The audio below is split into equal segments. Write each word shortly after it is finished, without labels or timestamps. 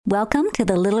Welcome to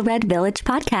the Little Red Village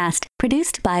podcast,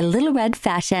 produced by Little Red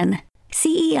Fashion.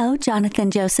 CEO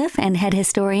Jonathan Joseph and head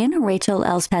historian Rachel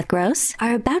Elspeth Gross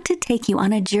are about to take you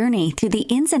on a journey through the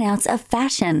ins and outs of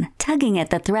fashion, tugging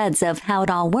at the threads of how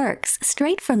it all works,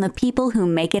 straight from the people who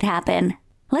make it happen.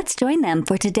 Let's join them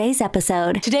for today's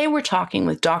episode. Today we're talking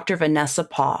with Dr. Vanessa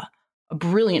Paugh, a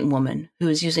brilliant woman who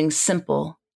is using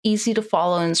simple,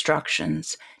 easy-to-follow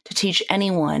instructions to teach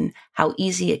anyone how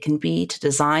easy it can be to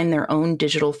design their own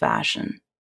digital fashion.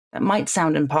 That might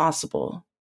sound impossible,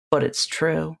 but it's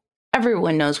true.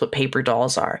 Everyone knows what paper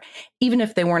dolls are. Even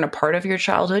if they weren't a part of your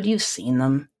childhood, you've seen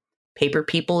them. Paper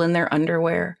people in their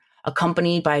underwear,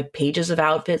 accompanied by pages of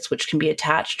outfits which can be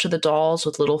attached to the dolls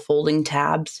with little folding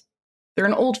tabs. They're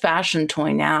an old-fashioned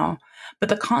toy now, but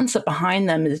the concept behind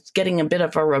them is getting a bit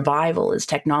of a revival as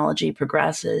technology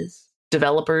progresses.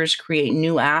 Developers create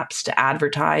new apps to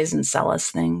advertise and sell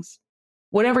us things.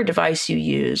 Whatever device you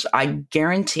use, I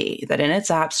guarantee that in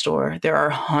its app store, there are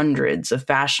hundreds of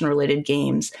fashion-related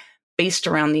games based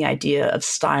around the idea of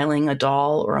styling a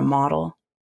doll or a model.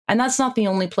 And that's not the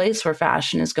only place where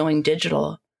fashion is going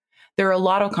digital. There are a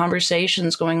lot of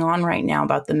conversations going on right now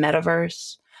about the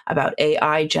metaverse, about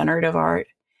AI generative art,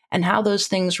 and how those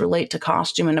things relate to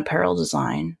costume and apparel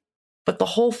design. But the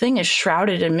whole thing is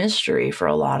shrouded in mystery for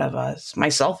a lot of us,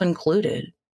 myself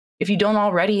included. If you don't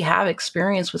already have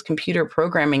experience with computer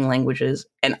programming languages,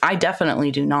 and I definitely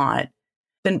do not,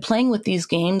 then playing with these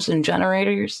games and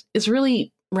generators is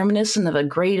really reminiscent of a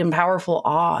great and powerful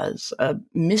Oz, a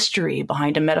mystery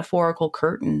behind a metaphorical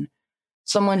curtain,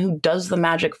 someone who does the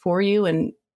magic for you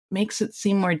and makes it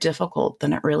seem more difficult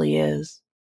than it really is.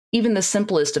 Even the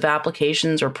simplest of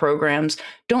applications or programs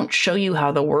don't show you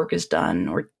how the work is done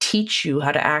or teach you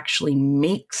how to actually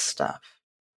make stuff.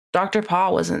 Dr.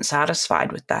 Paugh wasn't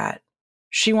satisfied with that.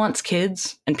 She wants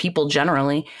kids, and people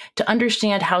generally, to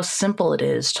understand how simple it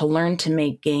is to learn to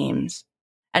make games,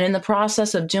 and in the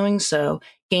process of doing so,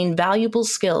 gain valuable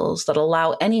skills that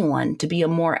allow anyone to be a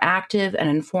more active and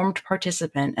informed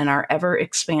participant in our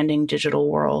ever-expanding digital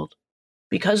world.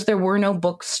 Because there were no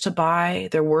books to buy,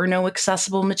 there were no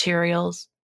accessible materials,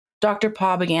 Dr.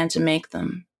 Paugh began to make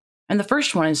them. And the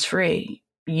first one is free.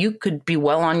 You could be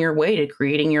well on your way to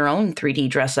creating your own 3D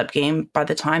dress-up game by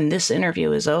the time this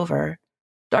interview is over.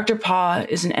 Dr. Paugh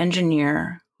is an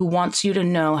engineer who wants you to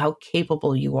know how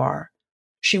capable you are.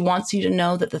 She wants you to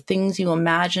know that the things you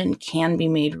imagine can be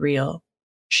made real.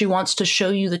 She wants to show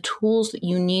you the tools that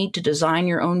you need to design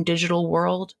your own digital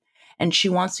world. And she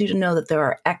wants you to know that there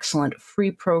are excellent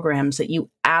free programs that you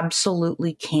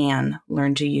absolutely can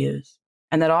learn to use,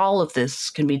 and that all of this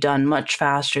can be done much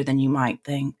faster than you might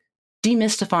think.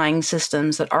 Demystifying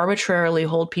systems that arbitrarily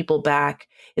hold people back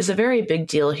is a very big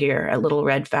deal here at Little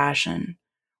Red Fashion.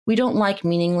 We don't like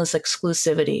meaningless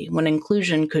exclusivity when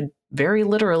inclusion could very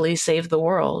literally save the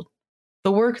world.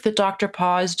 The work that Dr.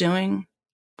 Paugh is doing,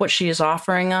 what she is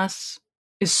offering us,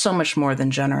 is so much more than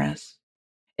generous.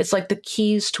 It's like the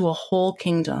keys to a whole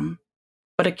kingdom,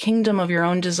 but a kingdom of your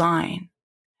own design.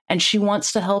 And she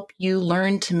wants to help you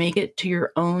learn to make it to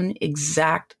your own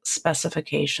exact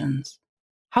specifications.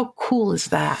 How cool is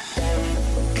that?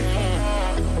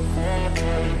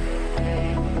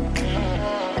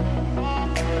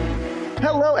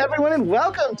 Hello, everyone, and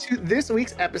welcome to this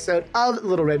week's episode of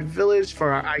Little Red Village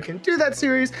for our I Can Do That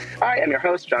series. I am your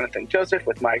host, Jonathan Joseph,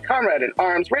 with my comrade in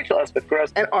arms, Rachel Elspeth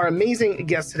Gross. And our amazing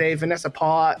guest today, Vanessa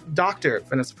Paugh, Dr.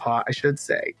 Vanessa Paugh, I should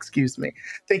say, excuse me.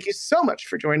 Thank you so much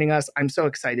for joining us. I'm so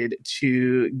excited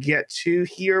to get to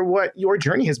hear what your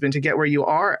journey has been to get where you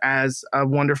are as a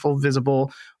wonderful,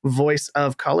 visible voice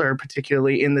of color,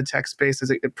 particularly in the tech space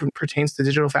as it pertains to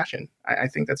digital fashion. I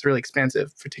think that's really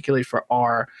expansive, particularly for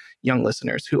our young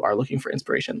listeners who are looking for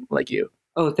inspiration like you.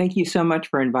 Oh, thank you so much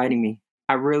for inviting me.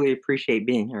 I really appreciate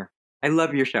being here. I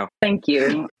love your show. Thank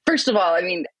you. First of all,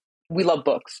 we love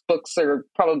books. Books are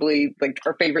probably like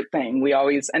our favorite thing. We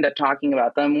always end up talking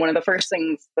about them. One of the first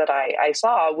things that I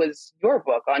saw was your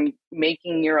book on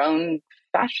making your own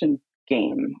fashion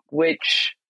game,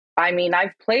 which,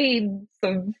 I've played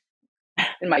some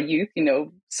in my youth,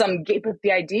 some game, but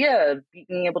the idea of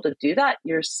being able to do that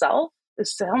yourself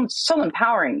sounds so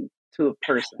empowering to a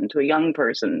person, to a young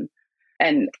person.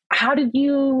 And how did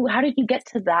you get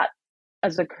to that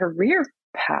as a career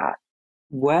path?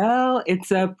 Well, it's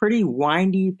a pretty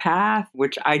windy path,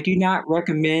 which I do not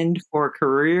recommend for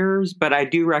careers, but I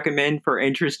do recommend for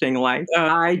interesting life.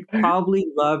 I probably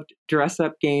loved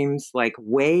dress-up games like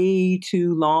way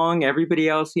too long. Everybody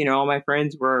else, all my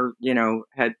friends were,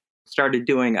 had started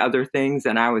doing other things,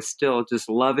 and I was still just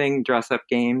loving dress-up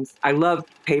games. I loved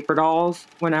paper dolls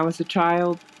when I was a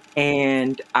child.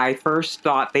 And I first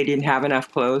thought they didn't have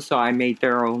enough clothes, so I made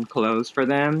their own clothes for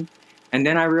them. And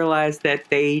then I realized that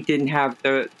they didn't have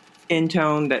the skin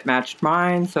tone that matched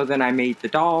mine, so then I made the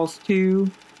dolls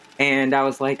too. And I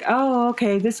was like, oh,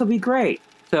 okay, this will be great.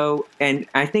 So, and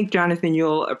I think, Jonathan,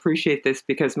 you'll appreciate this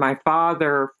because my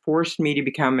father forced me to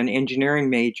become an engineering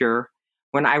major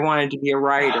when I wanted to be a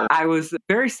writer. I was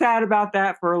very sad about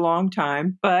that for a long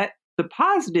time, but the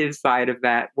positive side of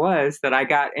that was that I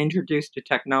got introduced to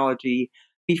technology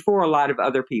before a lot of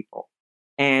other people.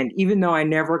 And even though I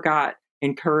never got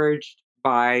encouraged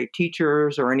by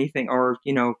teachers or anything, or,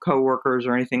 coworkers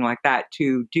or anything like that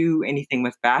to do anything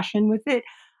with fashion with it,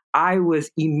 I was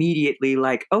immediately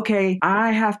like, okay,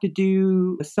 I have to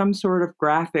do some sort of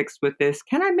graphics with this.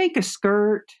 Can I make a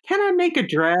skirt? Can I make a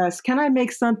dress? Can I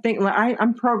make something?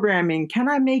 I'm programming. Can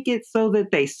I make it so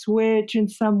that they switch in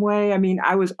some way? I mean,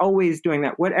 I was always doing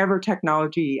that, whatever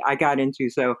technology I got into.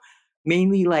 So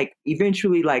mainly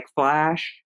eventually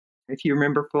Flash, if you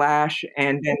remember Flash.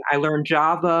 And then I learned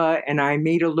Java and I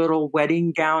made a little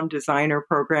wedding gown designer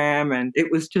program. And it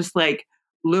was just like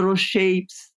little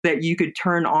shapes that you could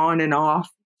turn on and off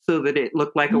so that it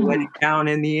looked like a wedding gown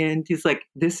in the end. He's like,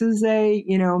 this is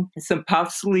some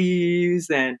puff sleeves,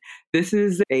 and this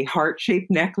is a heart-shaped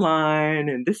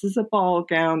neckline, and this is a ball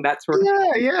gown, that sort of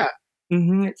thing. Yeah.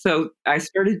 Mm-hmm. So I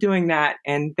started doing that,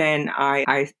 and then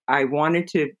I wanted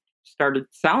to started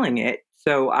selling it.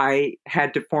 So I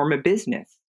had to form a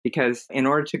business because in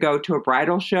order to go to a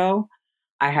bridal show,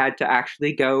 I had to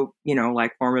actually go,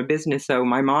 form a business. So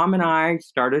my mom and I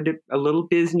started a little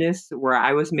business where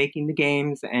I was making the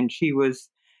games and she was,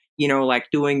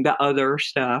 doing the other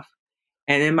stuff.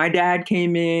 And then my dad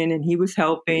came in and he was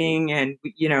helping and,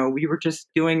 we were just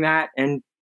doing that. And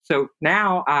so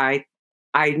now I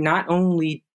not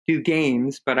only do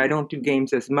games, but I don't do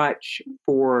games as much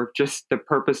for just the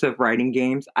purpose of writing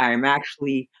games. I'm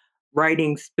actually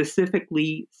writing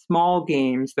specifically small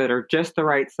games that are just the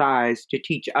right size to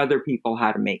teach other people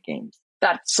how to make games.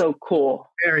 That's so cool.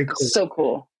 Very cool. So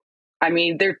cool. I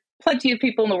mean, there are plenty of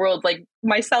people in the world, like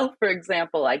myself, for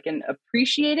example, I can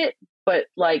appreciate it, but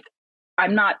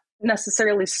I'm not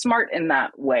necessarily smart in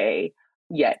that way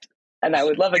yet. And I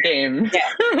would love a game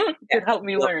to help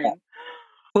me learn.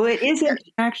 Well, it isn't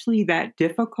actually that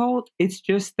difficult. It's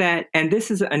just that, and this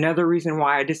is another reason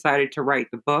why I decided to write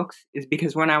the books, is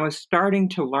because when I was starting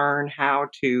to learn how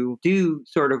to do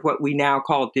sort of what we now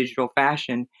call digital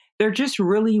fashion, there just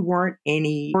really weren't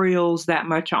any tutorials that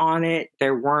much on it.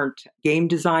 There weren't game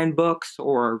design books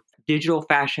or digital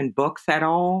fashion books at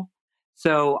all.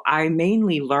 So I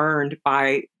mainly learned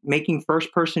by making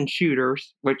first-person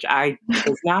shooters, which I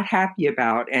was not happy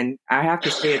about. And I have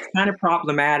to say it's kind of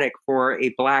problematic for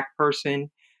a Black person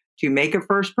to make a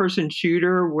first-person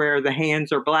shooter where the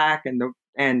hands are black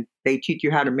and they teach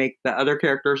you how to make the other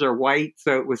characters are white.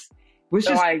 So it was just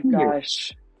oh my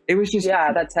gosh. It was just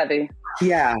that's heavy.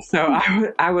 Yeah. So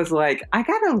I was like, I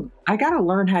gotta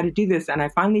learn how to do this. And I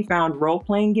finally found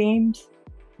role-playing games.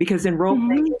 Because in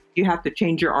role-playing, you have to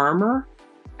change your armor.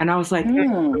 And I was like,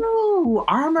 oh,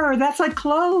 armor, that's like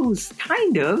clothes,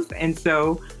 kind of. And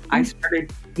so I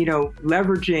started,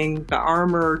 leveraging the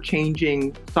armor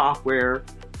changing software,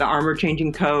 the armor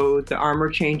changing code, the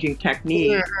armor changing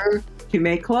technique to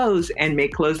make clothes and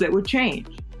make clothes that would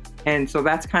change. And so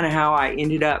that's kind of how I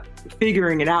ended up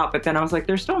figuring it out. But then I was like,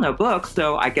 there's still no book,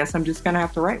 so I guess I'm just going to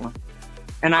have to write one.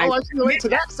 And I can relate to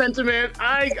that sentiment.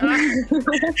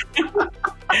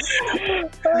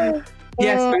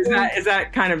 Yes, is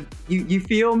that kind of you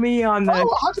feel me on the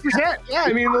 100%. Yeah,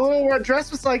 I mean the little red dress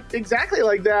was like exactly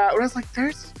like that. Where I was like,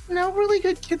 there's no really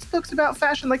good kids books about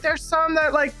fashion. Like there's some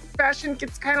that like fashion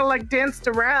gets kind of like danced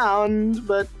around,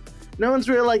 but no one's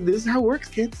really like, this is how it works,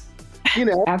 kids.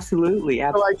 Absolutely.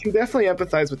 So I can definitely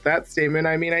empathize with that statement.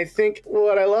 I mean, I think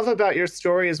what I love about your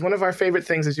story is one of our favorite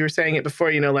things, as you were saying it before,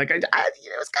 I it's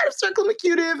kind of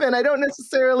circumlocutive, and I don't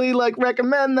necessarily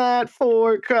recommend that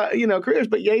for, careers,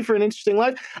 but yay for an interesting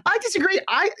life. I disagree.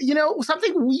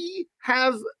 Something we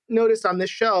have noticed on this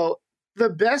show, the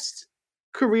best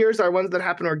careers are ones that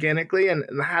happen organically and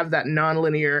have that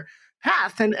nonlinear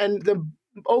path. And the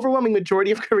overwhelming majority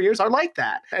of careers are like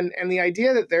that. And the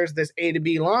idea that there's this A to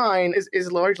B line is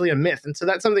largely a myth. And so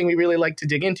that's something we really like to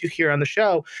dig into here on the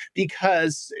show,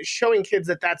 because showing kids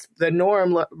that that's the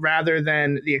norm rather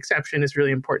than the exception is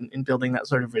really important in building that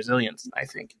sort of resilience, I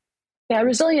think. Yeah,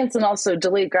 resilience and also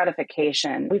delayed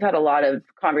gratification. We've had a lot of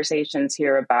conversations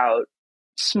here about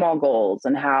small goals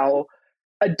and how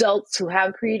adults who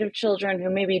have creative children who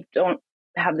maybe don't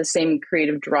have the same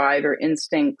creative drive or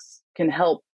instincts can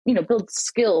help build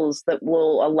skills that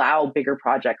will allow bigger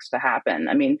projects to happen.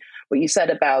 I mean, what you said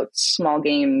about small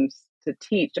games to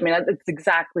teach, I mean, it's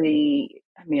exactly,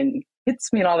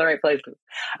 hits me in all the right places.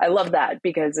 I love that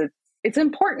because it's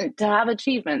important to have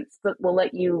achievements that will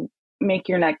let you make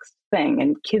your next thing,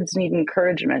 and kids need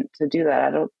encouragement to do that.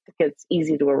 I don't think it's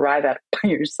easy to arrive at by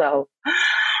yourself.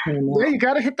 Yeah, you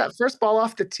got to hit that first ball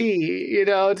off the tee,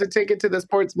 to take it to the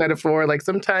sports metaphor. Like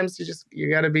sometimes you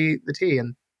got to be the tee,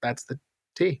 and that's the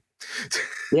tee.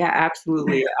 Yeah,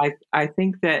 absolutely. I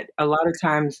think that a lot of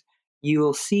times you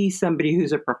will see somebody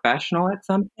who's a professional at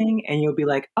something and you'll be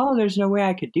like, oh, there's no way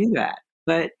I could do that.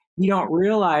 But you don't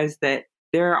realize that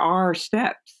there are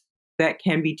steps that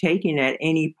can be taken at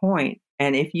any point.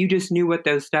 And if you just knew what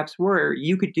those steps were,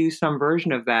 you could do some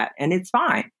version of that and it's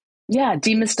fine. Yeah,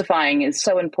 demystifying is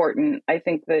so important. I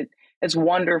think that as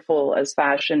wonderful as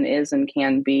fashion is and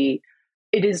can be,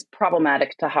 it is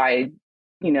problematic to hide,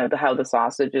 how the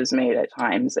sausage is made at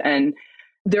times. And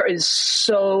there are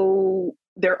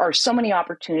so many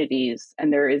opportunities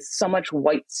and there is so much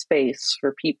white space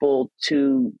for people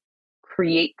to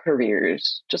create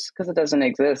careers. Just because it doesn't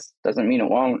exist doesn't mean it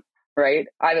won't. Right?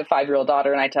 I have a 5-year-old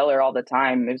daughter and I tell her all the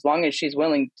time, as long as she's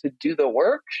willing to do the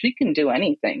work, she can do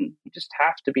anything. You just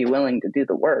have to be willing to do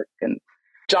the work. And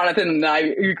Jonathan and I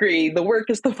agree, the work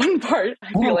is the fun part.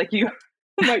 I feel like you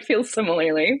might feel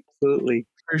similarly. Absolutely.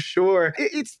 For sure.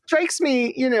 It strikes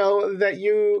me, that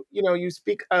you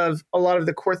speak of a lot of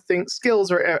the core skills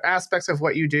or aspects of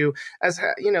what you do as,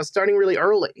 starting really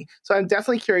early. So I'm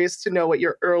definitely curious to know what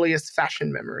your earliest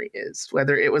fashion memory is,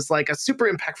 whether it was like a super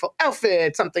impactful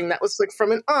outfit, something that was like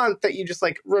from an aunt that you just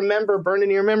like remember burned in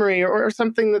your memory, or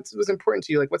something that was important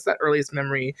to you. Like what's that earliest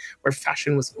memory where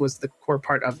fashion was the core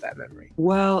part of that memory?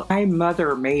 Well, my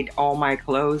mother made all my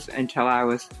clothes until I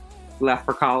was left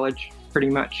for college. Pretty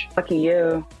much. Lucky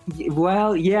you.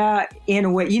 Well, yeah, in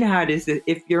a way, you know how it is.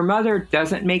 If your mother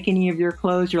doesn't make any of your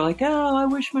clothes, you're like, oh, I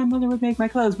wish my mother would make my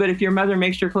clothes. But if your mother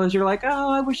makes your clothes, you're like, oh,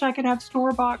 I wish I could have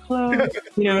store-bought clothes. Right.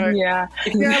 Yeah.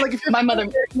 Yeah, like if my mother,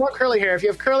 you want curly hair. If you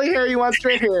have curly hair, you want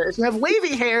straight hair. If you have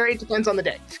wavy hair, it depends on the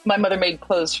day. My mother made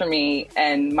clothes for me,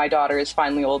 and my daughter is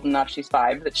finally old enough, she's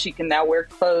 5, that she can now wear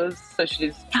clothes. So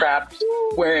she's trapped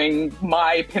wearing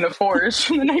my pinafores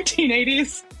from the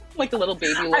 1980s. Like a little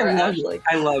baby wore it, actually.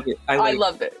 I love it. I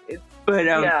love it.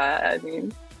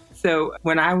 So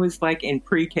when I was like in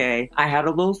pre-K, I had a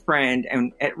little friend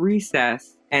and at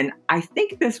recess, and I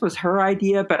think this was her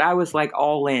idea, but I was like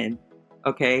all in,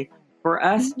 okay, for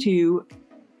us to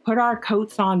put our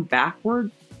coats on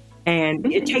backwards. And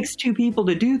it takes 2 people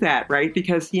to do that, right?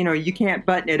 Because, you can't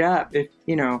button it up if.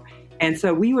 And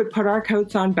so we would put our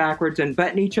coats on backwards and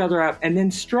button each other up and then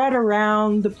strut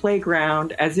around the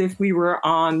playground as if we were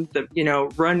on the,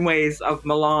 runways of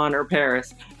Milan or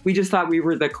Paris. We just thought we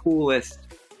were the coolest,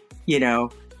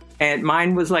 and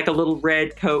mine was like a little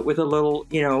red coat with a little,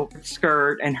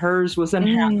 skirt, and hers was a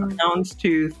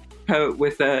houndstooth coat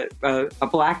with a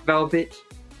black velvet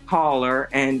collar.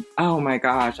 And oh my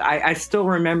gosh, I still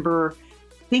remember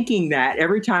thinking that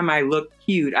every time I look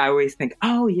cute, I always think,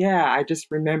 oh yeah, I just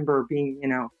remember being,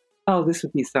 oh, this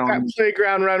would be so that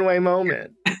playground runway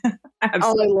moment. Oh,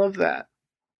 I love that.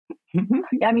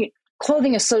 Yeah, I mean,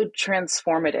 clothing is so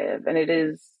transformative, and it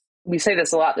is, we say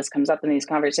this a lot, this comes up in these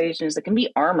conversations, it can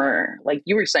be armor, like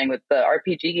you were saying with the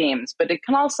RPG games, but it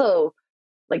can also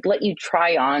like let you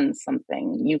try on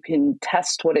something. You can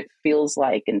test what it feels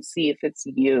like and see if it's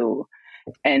you.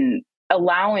 And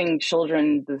allowing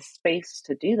children the space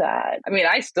to do that. I mean,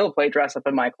 I still play dress up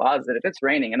in my closet if it's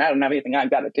raining and I don't have anything I've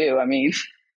got to do. I mean,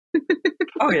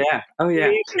 oh yeah.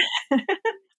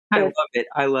 I love it.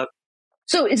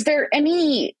 So is there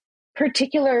any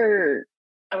particular,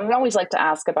 I would always like to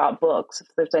ask about books, if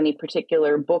there's any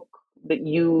particular book that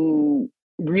you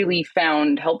really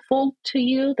found helpful to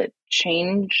you that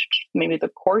changed maybe the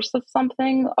course of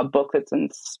something, a book that's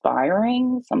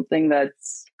inspiring, something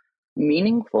that's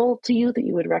meaningful to you that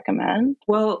you would recommend?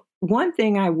 Well, one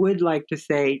thing I would like to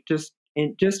say, just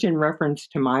in reference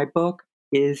to my book,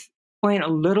 is explain a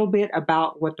little bit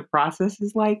about what the process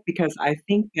is like, because I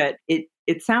think that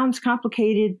it sounds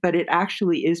complicated, but it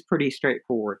actually is pretty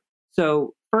straightforward.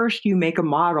 So first you make a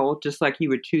model, just like you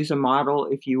would choose a model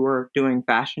if you were doing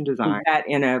fashion design, that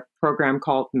in a program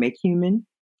called Make Human,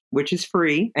 which is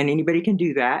free and anybody can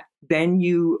do that. Then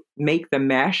you make the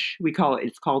mesh.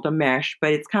 It's called a mesh,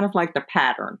 but it's kind of like the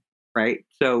pattern, right?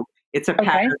 So it's a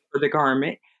pattern for the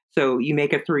garment. So you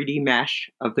make a 3D mesh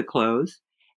of the clothes.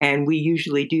 And we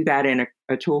usually do that in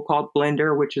a tool called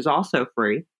Blender, which is also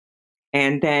free.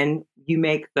 And then you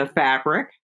make the fabric,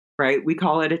 right? We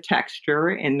call it a texture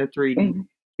in the 3D.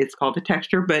 It's called a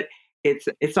texture, but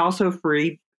it's also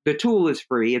free. the tool is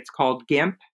free. It's called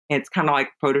GIMP. It's kind of like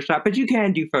Photoshop, but you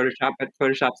can do Photoshop, but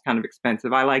Photoshop's kind of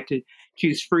expensive. I like to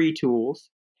choose free tools.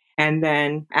 And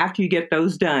then after you get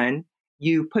those done,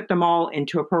 you put them all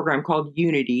into a program called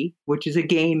Unity, which is a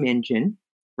game engine,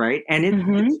 right? And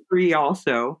it's free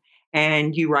also.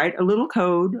 And you write a little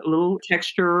code, a little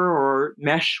texture or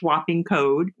mesh swapping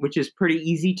code, which is pretty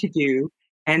easy to do.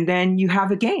 And then you have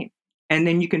a game. And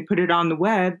then you can put it on the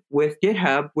web with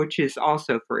GitHub, which is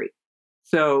also free.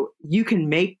 So you can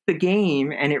make the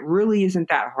game, and it really isn't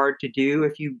that hard to do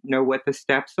if you know what the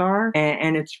steps are,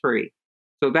 and it's free.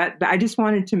 So that I just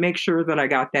wanted to make sure that I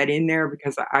got that in there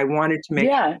because I wanted to make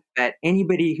sure that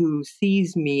anybody who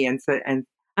sees me and said, and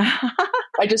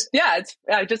I just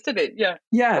did it. Yeah.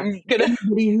 Yeah. I'm gonna...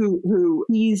 Anybody who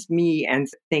sees me and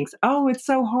thinks, oh, it's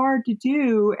so hard to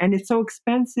do and it's so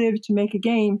expensive to make a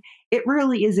game. It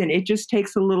really isn't. It just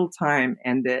takes a little time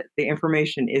and the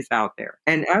information is out there.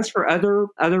 And as for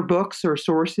other books or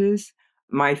sources,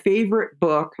 my favorite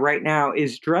book right now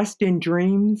is Dressed in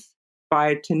Dreams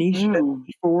by Tanisha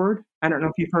Ford. I don't know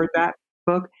if you've heard that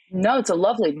book. No, it's a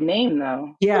lovely name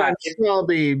though. Yeah. I'm sure I'll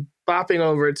be bopping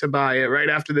over to buy it right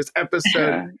after this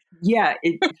episode. Yeah,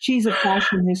 she's a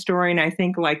fashion historian, I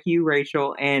think, like you,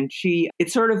 Rachel, and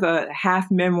it's sort of a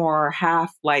half memoir,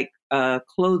 half like a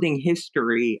clothing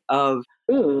history of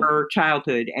her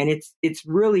childhood, and it's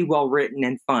really well written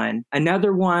and fun.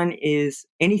 Another one is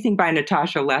anything by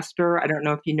Natasha Lester. I don't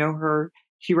know if you know her.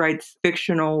 She writes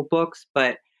fictional books,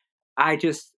 but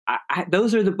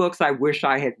those are the books I wish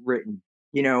I had written.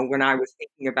 You know, when I was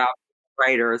thinking about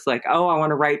writers, like, oh, I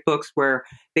want to write books where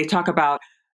they talk about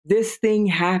this thing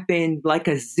happened like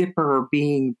a zipper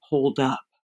being pulled up.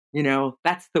 You know,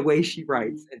 that's the way she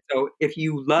writes. And so if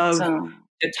you love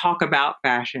to talk about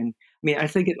fashion, I mean, I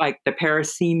think it like The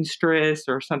Paris Seamstress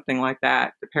or something like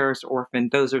that, The Paris Orphan,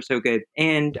 those are so good.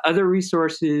 And other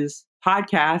resources,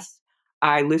 podcasts,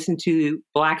 I listen to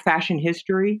Black Fashion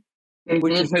History,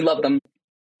 which is, we love them.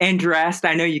 And Dressed.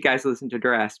 I know you guys listen to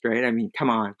Dressed, right? I mean,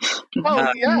 come on.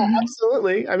 Oh, yeah,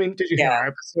 absolutely. I mean, did you hear our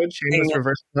episode, Shameless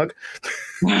Reverse Plug?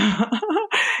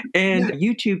 And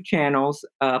YouTube channels,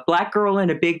 Black Girl in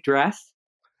a Big Dress.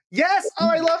 Yes! Oh,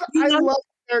 I love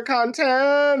their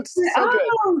content. So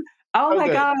good. Oh my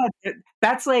God.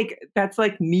 That's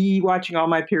like me watching all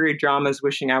my period dramas,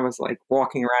 wishing I was like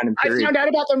walking around in period. I found out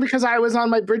about them because I was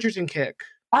on my Bridgerton kick.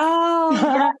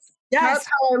 Oh, yes.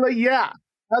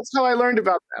 That's how I learned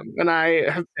about them, and I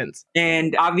have since.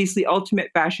 And obviously,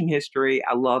 Ultimate Fashion History,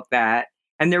 I love that.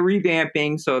 And they're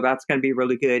revamping, so that's going to be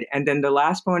really good. And then the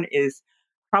last one is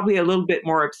probably a little bit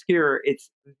more obscure. It's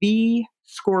The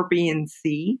Scorpion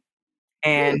C.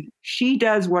 And she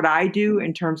does what I do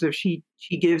in terms of she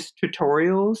gives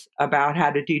tutorials about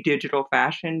how to do digital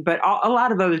fashion, but a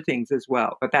lot of other things as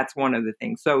well. But that's one of the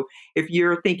things. So if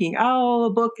you're thinking, oh, a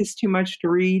book is too much to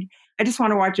read, I just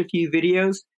want to watch a few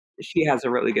videos. She has a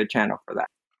really good channel for that.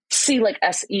 C like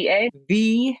SEA?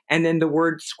 V, and then the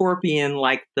word scorpion,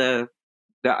 like the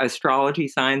astrology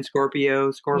sign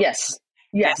Scorpio. Yes.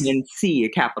 And then C, a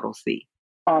capital C.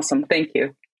 Awesome. Thank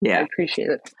you. Yeah. I appreciate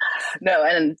it. No,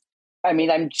 and I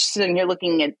mean, I'm sitting here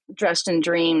looking at Dressed in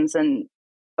Dreams, and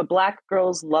A Black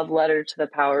Girl's Love Letter to the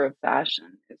Power of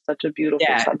Fashion. It's such a beautiful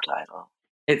subtitle.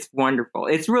 It's wonderful.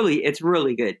 It's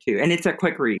really good too. And it's a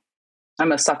quick read.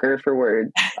 I'm a sucker for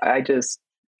words. I just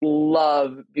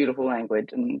love beautiful language,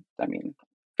 and I mean,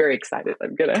 very excited.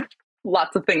 I'm gonna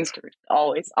lots of things to read.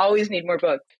 Always need more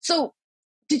books. So,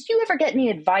 did you ever get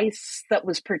any advice that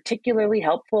was particularly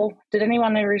helpful? Did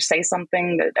anyone ever say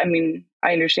something that? I mean,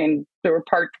 I understand there were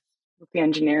parts with the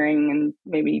engineering and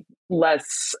maybe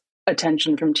less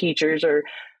attention from teachers, but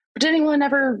did anyone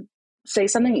ever say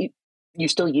something you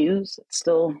still use? It's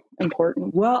still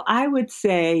important. Well, I would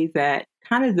say that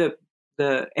kind of the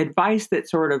advice that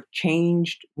sort of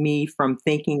changed me from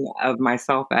thinking of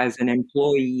myself as an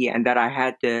employee and that I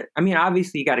had to, I mean,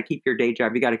 obviously you got to keep your day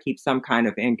job, you got to keep some kind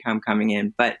of income coming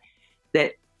in, but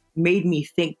that made me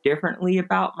think differently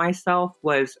about myself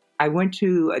was I went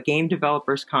to a game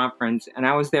developers conference and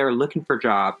I was there looking for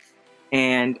jobs.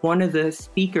 And one of the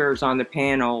speakers on the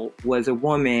panel was a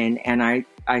woman. And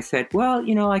I said, well,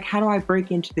 you know, like, how do I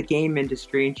break into the game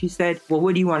industry? And she said, well,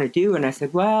 what do you want to do? And I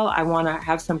said, well, I want to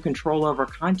have some control over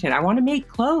content. I want to make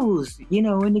clothes, you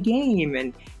know, in the game.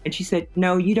 And she said,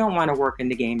 no, you don't want to work in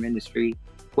the game industry.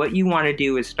 What you want to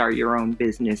do is start your own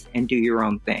business and do your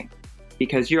own thing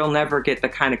because you'll never get the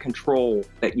kind of control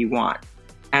that you want.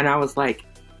 And I was like,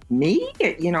 me?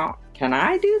 You know, can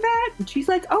I do that? And she's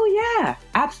like, oh yeah,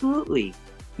 absolutely.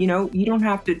 You know, you don't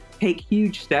have to take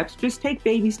huge steps, just take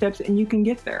baby steps and you can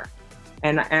get there.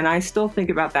 And I still think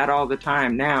about that all the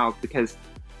time now because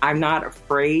I'm not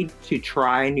afraid to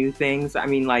try new things. I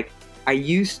mean, like, I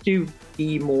used to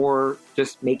be more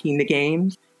just making the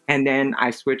games, and then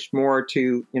I switched more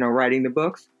to, writing the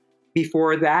books.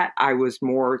 Before that, I was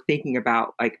more thinking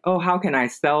about like, oh, how can I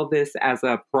sell this as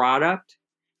a product?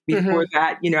 Before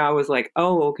that, I was like,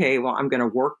 oh, okay, well, I'm going to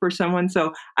work for someone.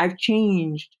 So I've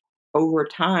changed over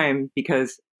time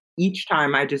because each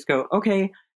time I just go,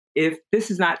 okay, if this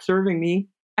is not serving me,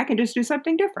 I can just do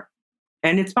something different.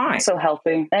 And it's fine. So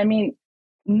healthy. I mean,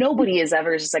 nobody is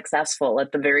ever successful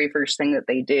at the very first thing that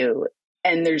they do.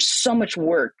 And there's so much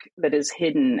work that is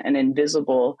hidden and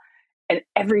invisible. And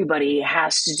everybody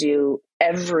has to do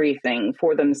everything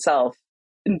for themselves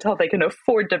until they can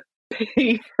afford to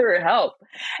pay for help.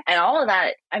 And all of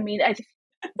that, I mean,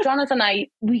 Jonathan and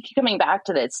we keep coming back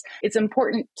to this. It's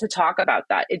important to talk about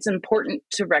that. It's important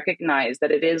to recognize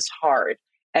that it is hard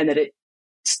and that it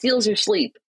steals your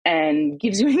sleep and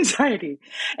gives you anxiety.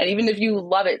 And even if you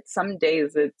love it, some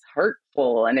days it's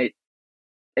hurtful and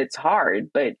it's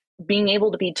hard, but being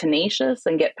able to be tenacious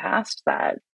and get past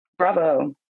that,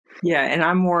 bravo. Yeah, and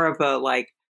I'm more of a like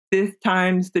fifth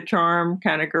time's the charm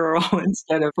kind of girl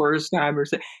instead of first time or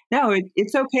so. No,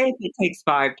 it's okay if it takes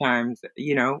 5 times.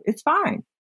 It's fine.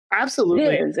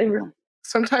 Absolutely. It is.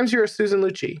 Sometimes you're a Susan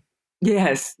Lucci.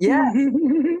 Yes. Yeah.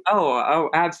 Oh,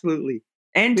 absolutely.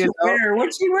 And to wear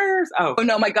what she wears. Oh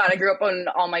no, my God! I grew up on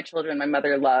All My Children. My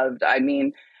mother loved. I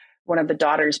mean, one of the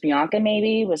daughters, Bianca,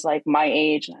 maybe was like my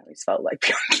age, and I always felt like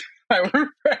Bianca and I were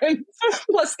friends.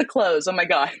 Plus the clothes. Oh my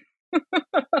God.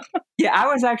 Yeah, I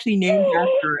was actually named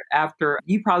after.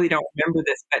 You probably don't remember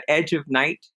this, but Edge of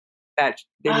Night. That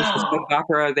there was this book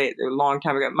opera a long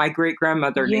time ago. My great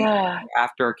grandmother named it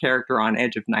after a character on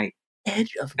Edge of Night.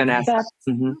 Edge of Vanessa.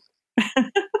 Night.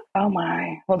 Oh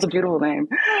my! Well, it's a beautiful name.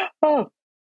 Oh.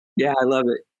 Yeah, I love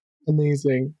it.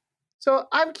 Amazing. So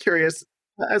I'm curious,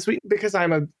 because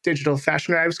I'm a digital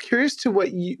fashion writer, I was curious to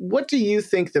what do you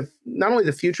think not only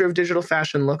the future of digital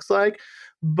fashion looks like,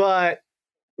 but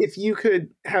if you could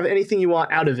have anything you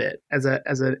want out of it as a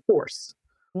force,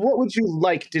 what would you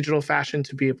like digital fashion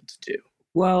to be able to do?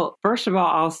 Well, first of all,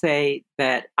 I'll say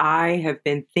that I have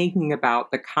been thinking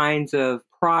about the kinds of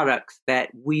products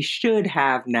that we should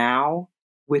have now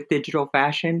with digital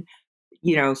fashion.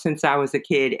 Since I was a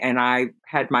kid and I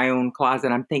had my own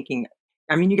closet, I'm thinking,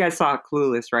 I mean, you guys saw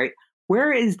Clueless, right?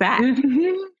 Where is that?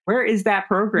 Where is that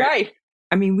program? Right.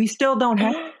 I mean, we still don't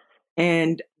have,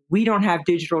 and we don't have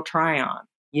digital try-on.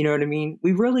 You know what I mean?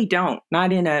 We really don't,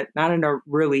 not in a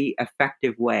really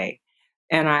effective way.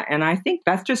 And I think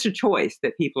that's just a choice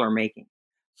that people are making.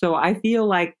 So I feel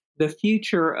like the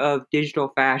future of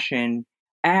digital fashion,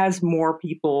 as more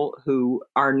people who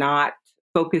are not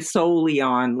focused solely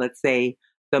on, let's say,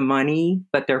 the money,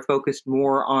 but they're focused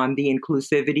more on the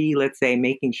inclusivity, let's say,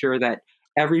 making sure that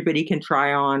everybody can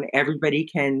try on, everybody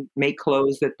can make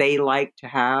clothes that they like to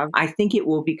have. I think it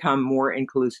will become more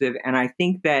inclusive. And I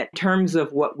think that in terms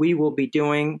of what we will be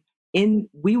doing,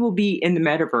 we will be in the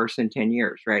metaverse in 10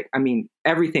 years, right? I mean,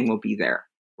 everything will be there,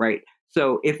 right?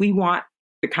 So if we want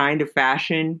the kind of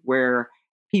fashion where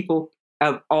people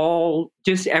of all,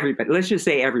 just everybody, let's just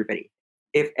say everybody,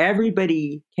 if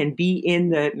everybody can be in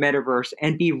the metaverse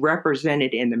and be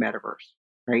represented in the metaverse,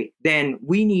 right, then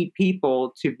we need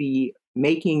people to be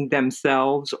making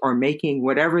themselves or making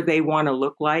whatever they want to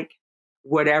look like,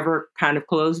 whatever kind of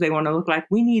clothes they want to look like.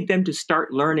 We need them to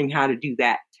start learning how to do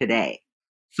that today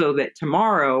so that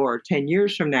tomorrow or 10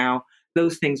 years from now,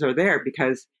 those things are there.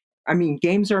 Because, I mean,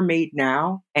 games are made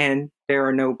now and there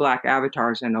are no Black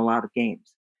avatars in a lot of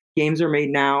games. Games are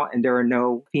made now and there are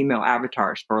no female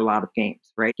avatars for a lot of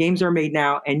games, right? Games are made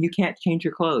now and you can't change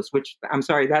your clothes, which, I'm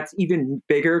sorry, that's even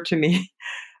bigger to me,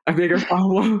 a bigger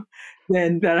problem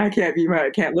than that I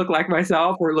can't look like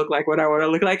myself or look like what I want to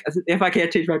look like. If I can't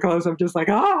change my clothes, I'm just like,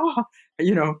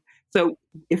 So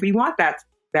if we want that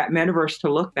metaverse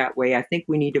to look that way, I think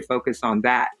we need to focus on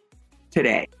that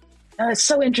today. It's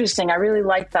so interesting. I really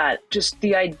like that. Just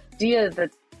the idea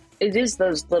that it is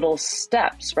those little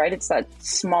steps, right? It's that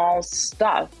small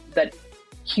stuff that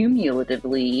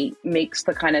cumulatively makes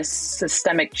the kind of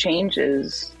systemic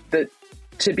changes that,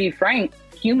 to be frank,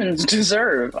 humans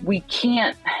deserve. We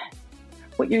can't,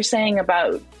 what you're saying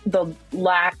about the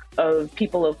lack of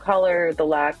people of color, the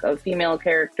lack of female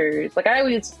characters, like I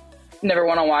always never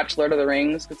want to watch Lord of the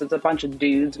Rings because it's a bunch of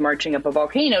dudes marching up a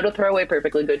volcano to throw away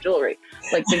perfectly good jewelry.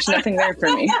 Like there's nothing there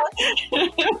for me.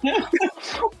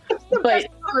 But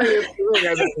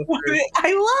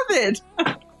I love it.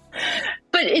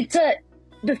 But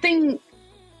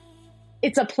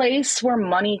it's a place where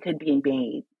money could be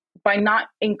made by not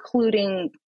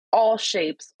including all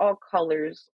shapes, all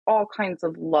colors, all kinds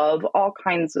of love, all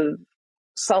kinds of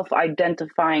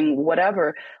self-identifying,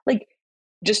 whatever. Like,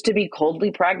 just to be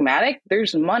coldly pragmatic,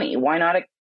 there's money. Why not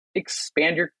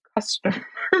expand your customer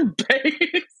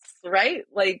base, right?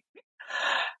 Like,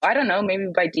 I don't know, maybe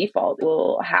by default it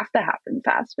will have to happen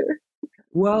faster.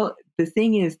 Well, the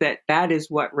thing is that is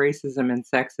what racism and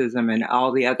sexism and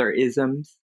all the other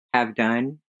isms have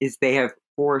done, is they have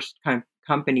forced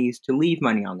companies to leave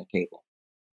money on the table,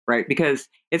 right? Because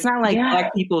it's not like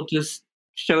Black people just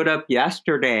showed up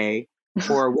yesterday,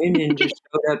 or women just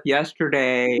showed up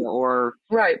yesterday, or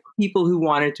people who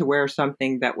wanted to wear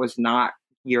something that was not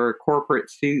your corporate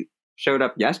suit showed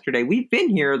up yesterday. We've been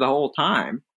here the whole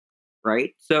time,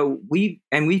 right? So we've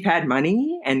had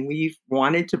money, and we've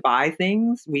wanted to buy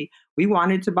things. We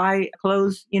wanted to buy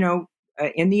clothes,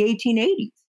 in the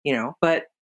 1880s, but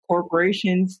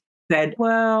corporations said,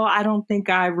 well, I don't think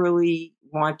I really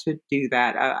want to do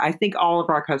that. I think all of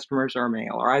our customers are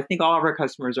male, or I think all of our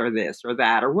customers are this or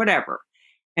that or whatever.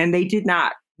 And they did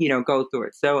not, go through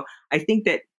it. So I think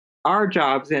that our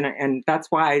jobs, and that's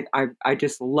why I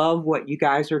just love what you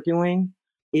guys are doing,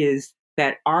 is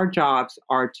that our jobs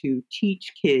are to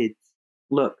teach kids,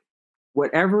 look,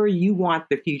 whatever you want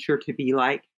the future to be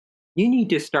like, you need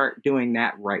to start doing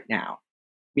that right now.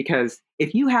 Because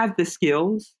if you have the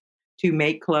skills to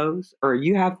make clothes, or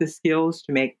you have the skills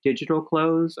to make digital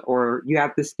clothes, or you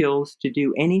have the skills to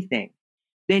do anything,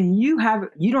 then you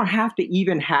don't have to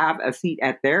even have a seat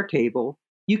at their table.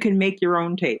 You can make your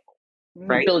own table,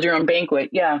 right? Build your own banquet.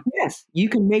 Yeah. Yes. You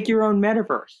can make your own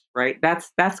metaverse, right?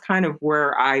 That's kind of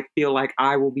where I feel like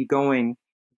I will be going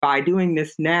by doing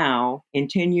this now. In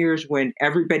 10 years, when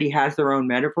everybody has their own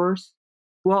metaverse,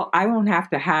 well, I won't have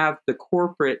to have the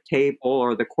corporate table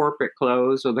or the corporate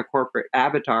clothes or the corporate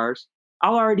avatars.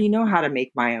 I'll already know how to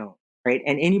make my own, right?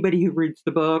 And anybody who reads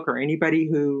the book, or anybody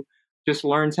who just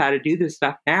learns how to do this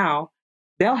stuff now,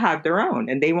 they'll have their own,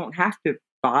 and they won't have to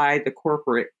buy the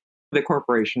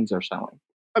corporations are selling.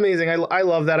 Amazing. I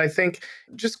love that. I think,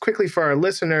 just quickly for our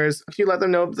listeners, can you let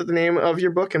them know the name of your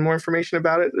book and more information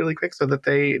about it really quick, so that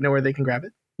they know where they can grab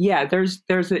it? Yeah,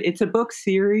 it's a book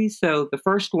series. So the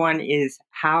first one is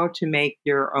how to make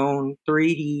your own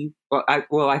 3D. I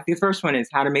think the first one is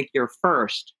how to make your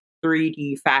first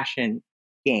 3D fashion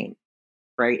game,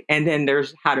 right? And then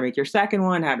there's how to make your second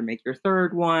one, how to make your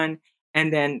third one.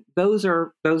 And then those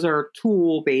are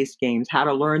tool-based games, how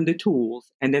to learn the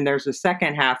tools. And then there's the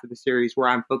second half of the series where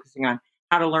I'm focusing on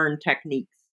how to learn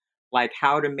techniques, like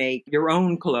how to make your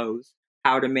own clothes,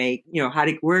 how to make,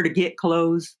 where to get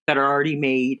clothes that are already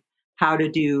made, how to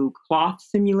do cloth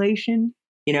simulation,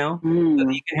 so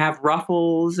that you can have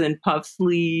ruffles and puff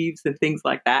sleeves and things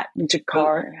like that.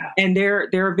 Jacquard. And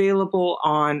they're available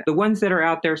on, the ones that are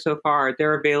out there so far,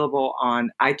 they're available on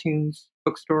iTunes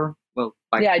bookstore. Well,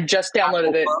 I just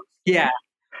downloaded it. Yeah.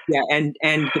 And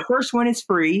the first one is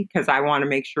free, because I want to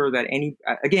make sure that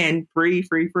again,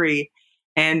 free.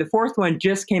 And the fourth one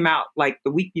just came out like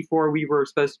the week before we were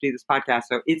supposed to do this podcast.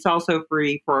 So it's also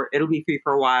it'll be free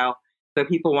for a while. So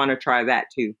people want to try that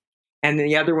too. And then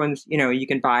the other ones, you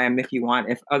can buy them if you want.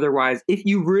 If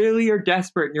you really are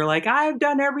desperate and you're like, I've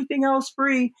done everything else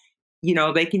free,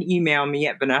 they can email me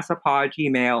at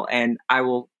vanessapaugh@gmail.com, and I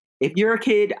will, if you're a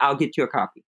kid, I'll get you a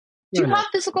copy. Do you have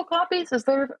physical copies? Is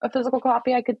there a physical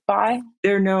copy I could buy?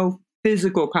 There are no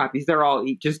physical copies. They're all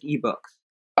just ebooks.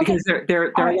 Okay. Because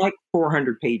they're like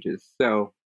 400 pages.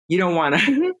 So you don't want to.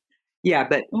 Mm-hmm. Yeah,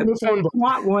 but if you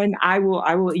want one, I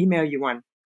will email you one.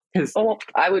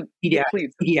 I would. PDF.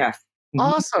 Please. PDF.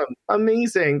 Awesome.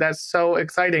 Amazing. That's so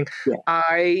exciting. Yeah.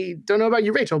 I don't know about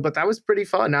you, Rachel, but that was pretty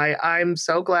fun. I'm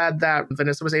so glad that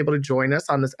Vanessa was able to join us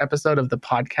on this episode of the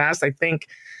podcast. I think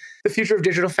the future of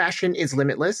digital fashion is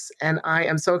limitless, and I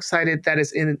am so excited that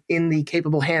it's in the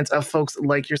capable hands of folks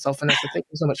like yourself, Vanessa. Thank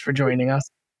you so much for joining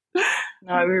us.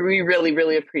 No, we really,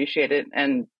 really appreciate it.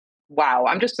 And wow,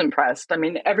 I'm just impressed. I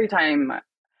mean, every time,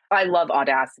 I love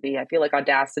Audacity. I feel like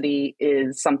Audacity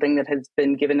is something that has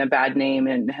been given a bad name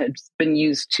and has been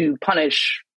used to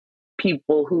punish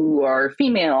people who are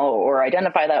female or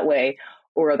identify that way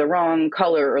or are the wrong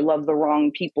color or love the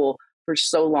wrong people for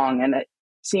so long. And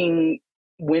seeing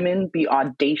women be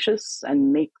audacious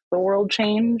and make the world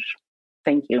change,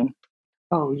 thank you.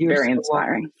 Oh, you're very so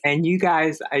inspiring. Welcome. And you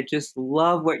guys, I just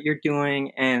love what you're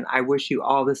doing, and I wish you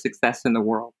all the success in the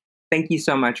world. Thank you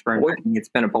so much for inviting me. It's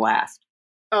been a blast.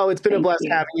 Oh, it's been a blast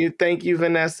having you. Thank you,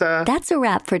 Vanessa. That's a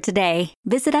wrap for today.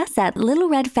 Visit us at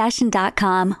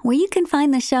littleredfashion.com, where you can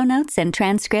find the show notes and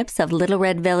transcripts of Little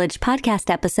Red Village podcast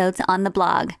episodes on the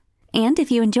blog. And if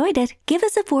you enjoyed it, give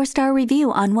us a 4-star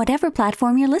review on whatever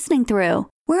platform you're listening through.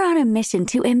 We're on a mission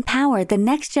to empower the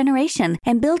next generation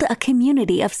and build a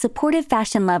community of supportive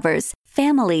fashion lovers,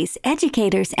 families,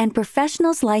 educators, and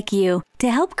professionals like you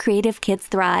to help creative kids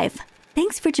thrive.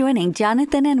 Thanks for joining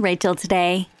Jonathan and Rachel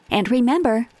today. And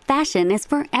remember, fashion is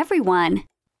for everyone.